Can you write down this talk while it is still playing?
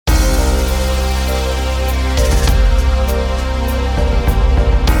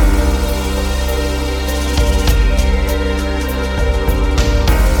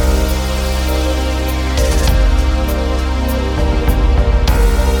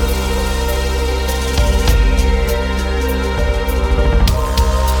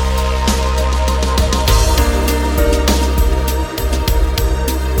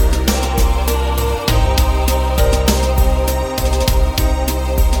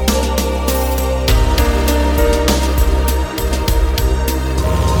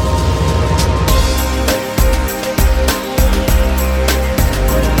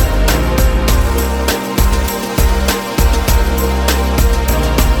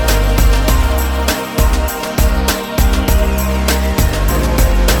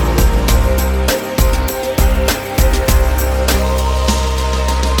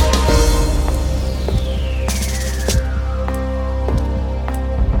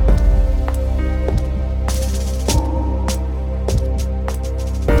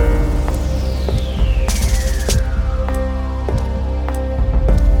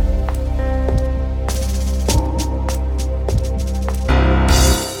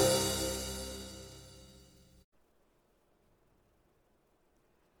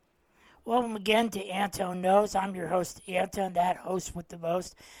Welcome again to Anton Knows. I'm your host, Anton, that host with the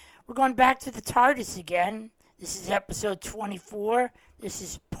most. We're going back to the TARDIS again. This is episode 24. This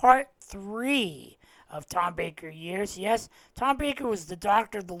is part 3 of Tom Baker years. Yes, Tom Baker was the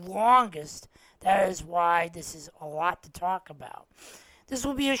Doctor the longest. That is why this is a lot to talk about. This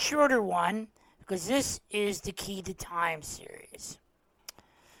will be a shorter one because this is the Key to Time series.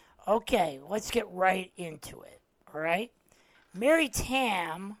 Okay, let's get right into it. All right? Mary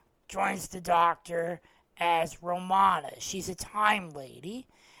Tam joins the Doctor as Romana. She's a time lady,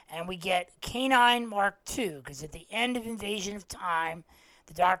 and we get K9 Mark II, because at the end of Invasion of Time,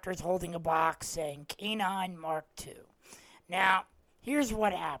 the Doctor is holding a box saying K9 Mark II. Now, here's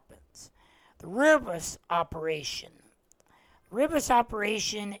what happens. The Rebus operation. Rebus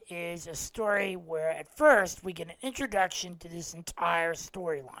operation is a story where at first we get an introduction to this entire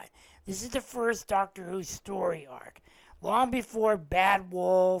storyline. This is the first Doctor Who story arc. Long before Bad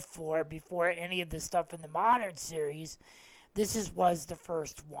Wolf or before any of the stuff in the modern series, this was the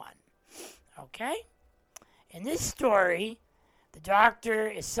first one. Okay? In this story, the Doctor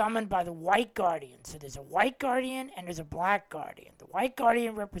is summoned by the White Guardian. So there's a White Guardian and there's a Black Guardian. The White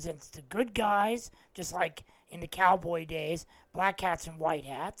Guardian represents the good guys, just like in the cowboy days, black hats and white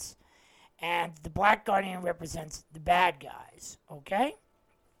hats. And the Black Guardian represents the bad guys. Okay?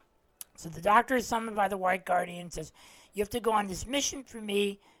 So the Doctor is summoned by the White Guardian and says, you have to go on this mission for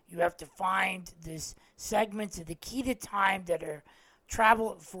me. You have to find this segments of the Key to Time that are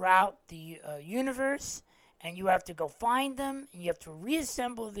travel throughout the universe, and you have to go find them, and you have to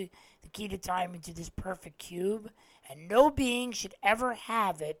reassemble the Key to Time into this perfect cube, and no being should ever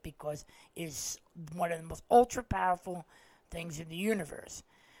have it because it is one of the most ultra-powerful things in the universe.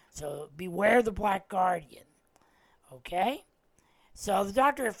 So beware the Black Guardian, okay? So the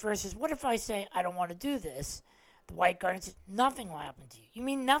Doctor at first says, what if I say I don't want to do this? The White Guardian says, nothing will happen to you. You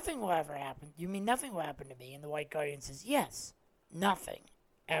mean nothing will ever happen? You mean nothing will happen to me? And the White Guardian says, yes, nothing,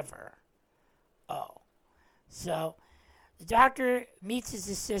 ever. Oh. So the Doctor meets his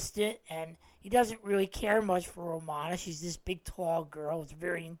assistant, and he doesn't really care much for Romana. She's this big, tall girl. It's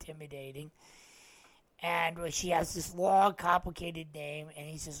very intimidating. And she has this long, complicated name, and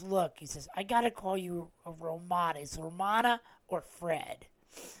he says, look, I got to call you Romana. It's Romana or Fred.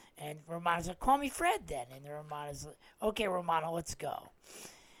 And Romana's like, call me Fred then. And Romana's like, okay, Romana, let's go.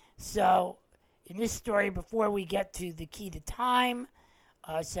 So in this story, before we get to the Key to Time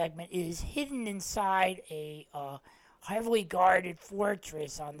segment, it is hidden inside a heavily guarded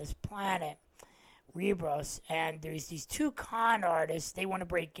fortress on this planet, Rebus. And there's these two con artists. They want to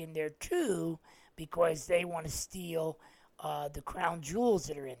break in there too because they want to steal the crown jewels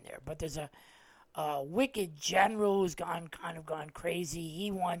that are in there. But there's a wicked general who's gone crazy. He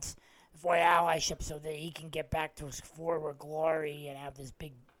wants allyship so that he can get back to his former glory and have this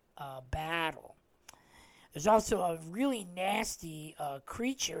big battle. There's also a really nasty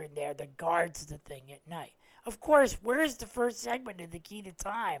creature in there that guards the thing at night. Of course, where's the first segment of the Key to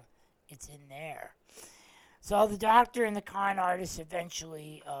Time? It's in there. So the Doctor and the con artists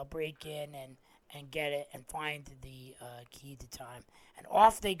eventually break in and get it and find the Key to Time. And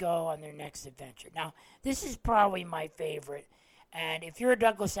off they go on their next adventure. Now, this is probably my favorite. And if you're a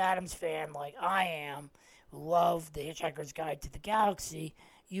Douglas Adams fan like I am, who love The Hitchhiker's Guide to the Galaxy,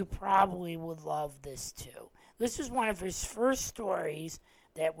 you probably would love this too. This was one of his first stories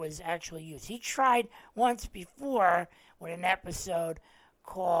that was actually used. He tried once before with an episode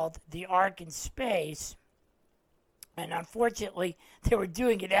called The Ark in Space. And unfortunately, they were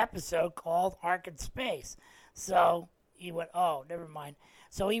doing an episode called Ark in Space. So he went, oh, never mind.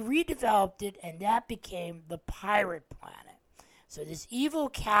 So he redeveloped it, and that became the Pirate Planet. So this evil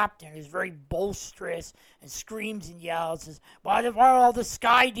captain is very boisterous and screams and yells, says, why all the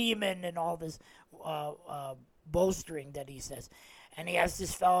Sky Demon and all this bolstering that he says. And he has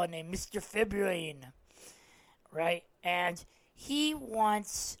this fellow named Mr. Fibrin, right? And he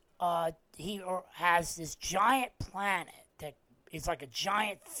wants... he has this giant planet that is like a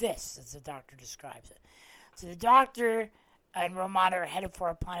giant fist, as the Doctor describes it. So the Doctor and Romana are headed for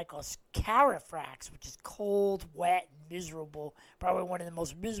a planet called Carifrax, which is cold, wet, miserable, probably one of the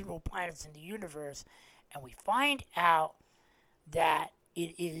most miserable planets in the universe. And we find out that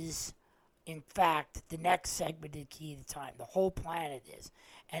it is, in fact, the next segment of the Key to Time. The whole planet is.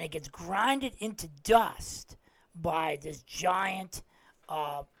 And it gets grinded into dust by this giant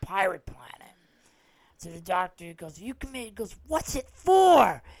pirate planet. So the Doctor goes, what's it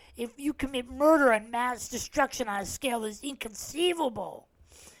for? If you commit murder and mass destruction on a scale that is inconceivable,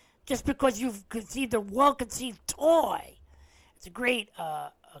 just because you've conceived a well-conceived toy. It's a great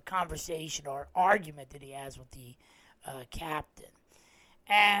conversation or argument that he has with the captain.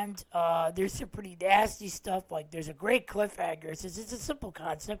 And there's some pretty nasty stuff. Like, there's a great cliffhanger. It's a simple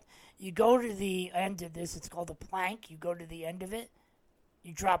concept. You go to the end of this. It's called a plank. You go to the end of it.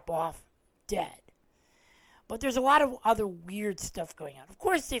 You drop off dead. But there's a lot of other weird stuff going on. Of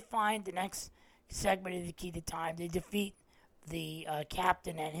course, they find the next segment of the Key to Time. They defeat the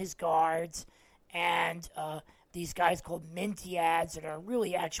captain and his guards. And these guys called Mintiads that are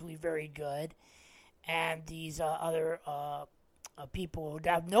really actually very good. And these other people who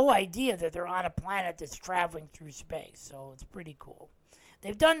have no idea that they're on a planet that's traveling through space. So it's pretty cool.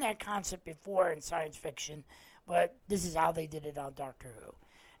 They've done that concept before in science fiction, but this is how they did it on Doctor Who.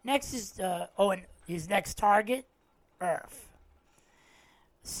 Next is, and his next target, Earth.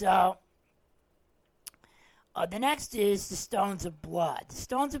 So, the next is the Stones of Blood. The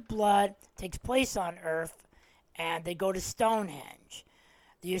Stones of Blood takes place on Earth, and they go to Stonehenge.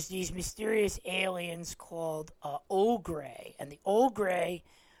 There's these mysterious aliens called Ogre, and the Ogre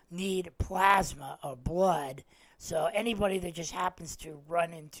need plasma or blood. So anybody that just happens to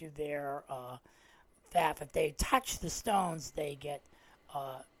run into their if they touch the stones, they get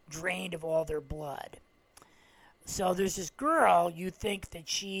drained of all their blood. So there's this girl, you think that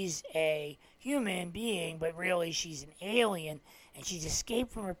she's a human being, but really she's an alien, and she's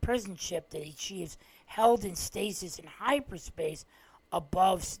escaped from a prison ship that she is held in stasis in hyperspace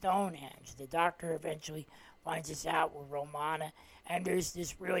above Stonehenge. The Doctor eventually finds this out with Romana, and there's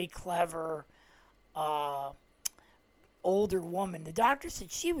this really clever older woman. The Doctor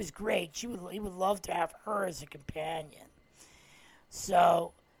said she was great. He would love to have her as a companion.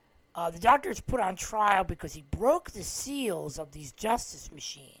 So the Doctor is put on trial because he broke the seals of these justice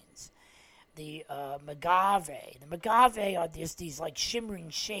machines, the Magave. The Magave are these like shimmering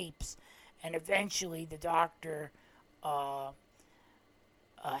shapes, and eventually the Doctor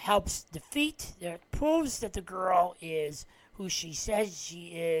helps defeat, proves that the girl is who she says she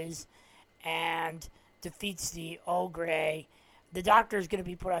is, and defeats the Ogre. The Doctor is going to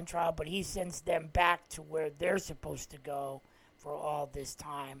be put on trial, but he sends them back to where they're supposed to go for all this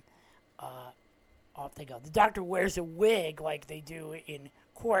time. Off they go. The Doctor wears a wig like they do in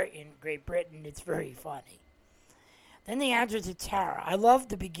court in Great Britain. It's very funny. Then the answer to Tara. I love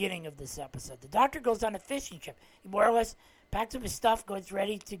the beginning of this episode. The Doctor goes on a fishing trip. He more or less packs up his stuff, goes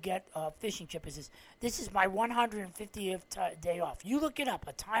ready to get a fishing trip. He says, "This is my 150th day off." You look it up.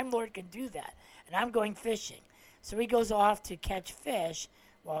 A Time Lord can do that. And I'm going fishing. So he goes off to catch fish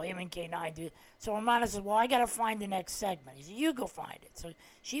while him and K9 do. So Romana says, "Well, I got to find the next segment." He said, "You go find it." So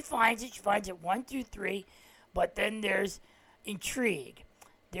she finds it. She finds it 1, 2, 3. But then there's intrigue.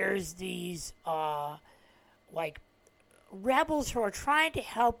 There's these, rebels who are trying to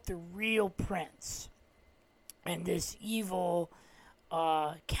help the real prince. And this evil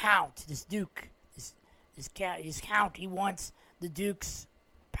count, this duke, this count, he wants the duke's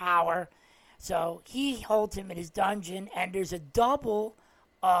power. So he holds him in his dungeon, and there's a double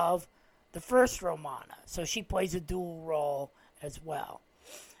of the first Romana. So she plays a dual role as well.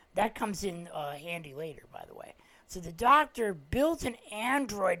 That comes in handy later, by the way. So the Doctor builds an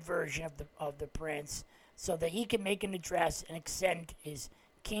android version of the prince so that he can make an address and extend his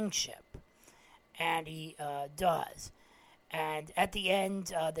kingship. And he does. And at the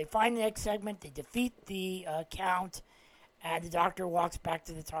end, they find the next segment. They defeat the count. And the Doctor walks back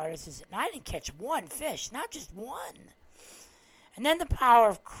to the TARDIS and says, "And I didn't catch one fish, not just one." And then the power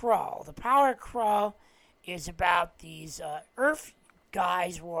of Krull. The power of Krull is about these Earth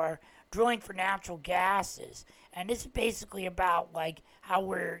guys who are drilling for natural gases. And it's basically about like how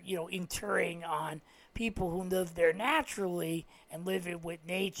we're, interring on people who live there naturally and live it with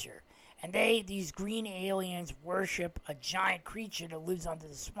nature. And these green aliens worship a giant creature that lives under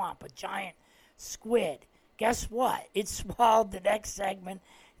the swamp, a giant squid. Guess what? It swallowed the next segment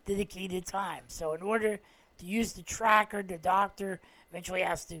to the Key to Time. So in order to use the tracker, the Doctor eventually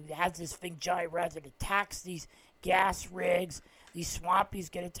has this big giant rat that attacks these gas rigs. These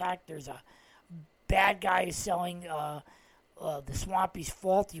swampies get attacked. There's a bad guy who's selling the swampies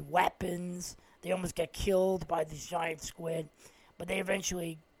faulty weapons. They almost get killed by this giant squid. But they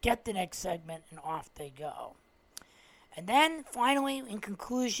eventually get the next segment, and off they go. And then, finally, in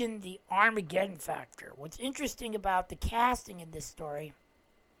conclusion, the Armageddon factor. What's interesting about the casting in this story,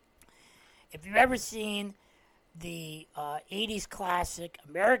 if you've ever seen the 80s classic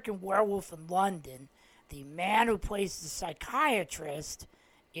American Werewolf in London, the man who plays the psychiatrist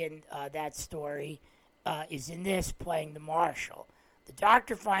in that story is in this playing the Marshal. The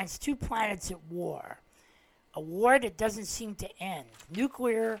Doctor finds two planets at war. A war that doesn't seem to end.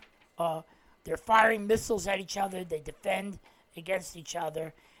 Nuclear, they're firing missiles at each other. They defend against each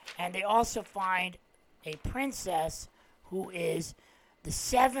other. And they also find a princess who is the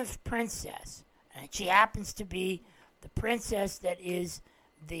seventh princess. And she happens to be the princess that is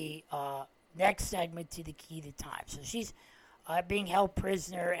the next segment to the Key to Time. So she's being held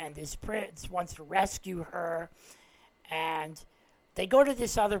prisoner, and this prince wants to rescue her. And they go to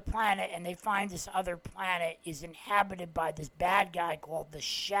this other planet, and they find this other planet is inhabited by this bad guy called the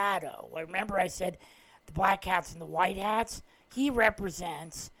Shadow. Remember I said the black hats and the white hats? He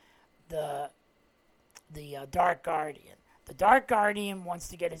represents the Dark Guardian. The Dark Guardian wants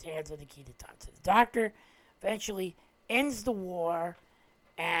to get his hands on the Key to Time. So the Doctor eventually ends the war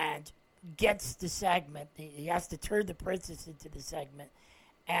and gets the segment. He has to turn the princess into the segment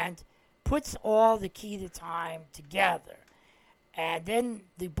and puts all the Key to Time together. And then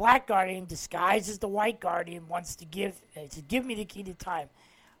the Black Guardian, disguised as the White Guardian, wants to give me the Key to Time.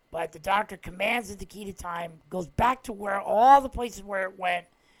 But the Doctor commands that the Key to Time goes back to where all the places where it went,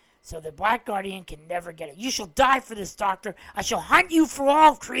 so the Black Guardian can never get it. You shall die for this, Doctor. I shall hunt you for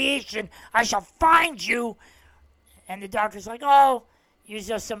all creation. I shall find you. And the Doctor's like, oh, you're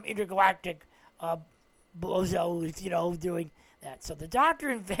just some intergalactic bozo who's, doing that. So the Doctor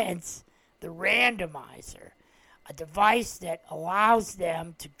invents the randomizer, a device that allows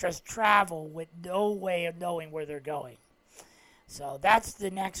them to just travel with no way of knowing where they're going. So that's the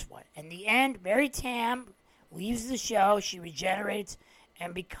next one. In the end, Mary Tam leaves the show. She regenerates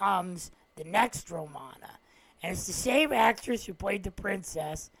and becomes the next Romana. And it's the same actress who played the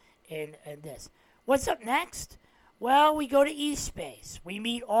princess in this. What's up next? Well, we go to E-Space. We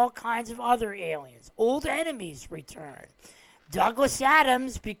meet all kinds of other aliens. Old enemies return. Douglas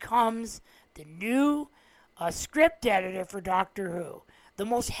Adams becomes the new script editor for Doctor Who. The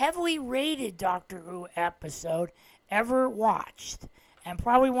most heavily rated Doctor Who episode ever watched. And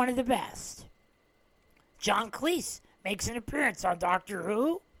probably one of the best. John Cleese makes an appearance on Doctor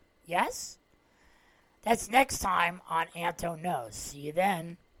Who. Yes? That's next time on Anton Knows. See you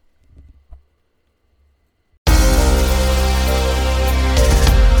then.